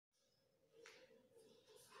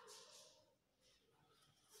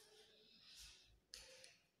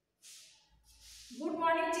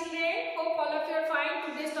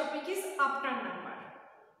after number.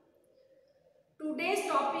 Today's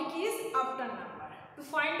topic is after number. To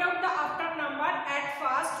find out the after number, at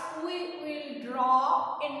first we will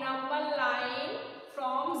draw a number line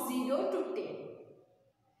from 0 to 10.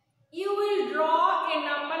 You will draw a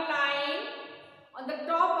number line on the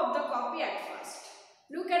top of the copy at first.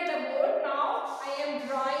 Look at the board. Now I am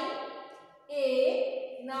drawing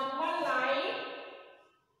a number line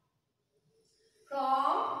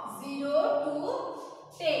from 0 to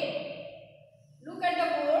 10. Look at the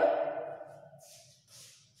board.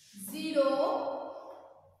 0,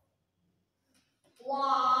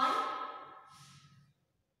 1,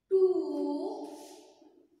 2,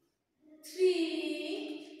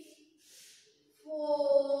 3,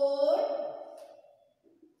 4,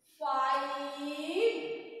 5,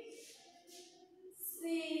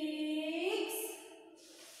 6,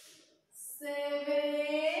 7,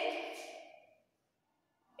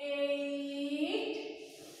 8,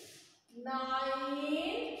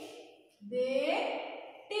 9, then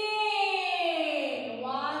 10.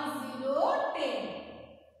 1, 0, 10.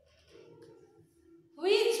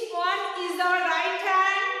 Which one is our right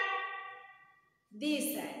hand?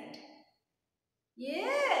 This hand.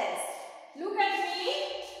 Yes. Look at me.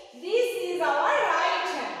 This is our right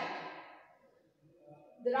hand.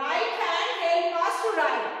 The right hand helps us to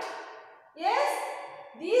write. Yes.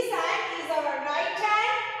 This hand is our right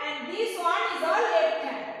hand and this one is our left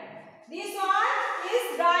hand. This one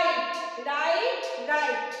is right, right,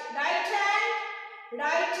 right. Right hand,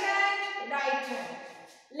 right hand, right hand.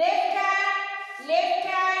 Left hand, left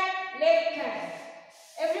hand, left hand.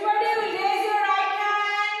 Everybody will raise your right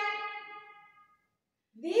hand.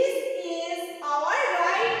 This is our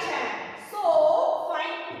right hand. So,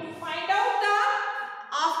 to find out the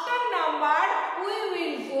after number, we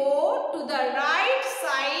will go to the right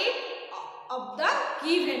side of the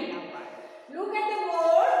given number. Look at the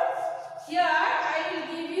board. Here I will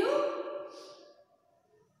give you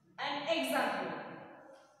an example.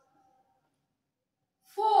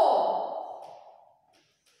 4.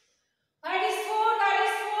 That is 4. That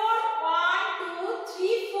is 4. 1, 2,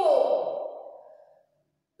 3, 4.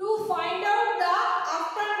 To find out the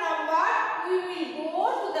after number, we will go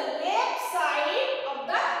to the left side of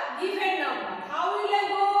the given number. How will I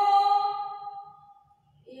go?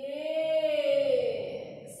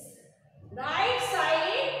 Yes. Right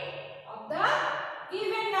side of the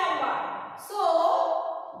given number. So,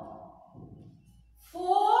 4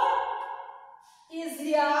 is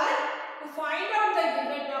here. To find out the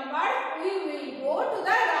given number, we will go to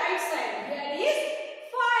the right side. Here is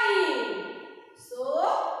 5. So,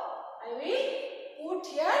 I will put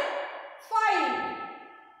here 5.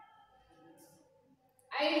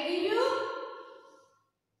 I will give you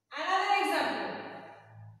another example.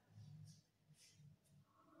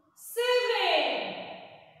 7.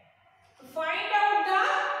 To find out the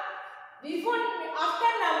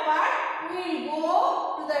after number, we will go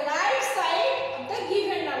to the right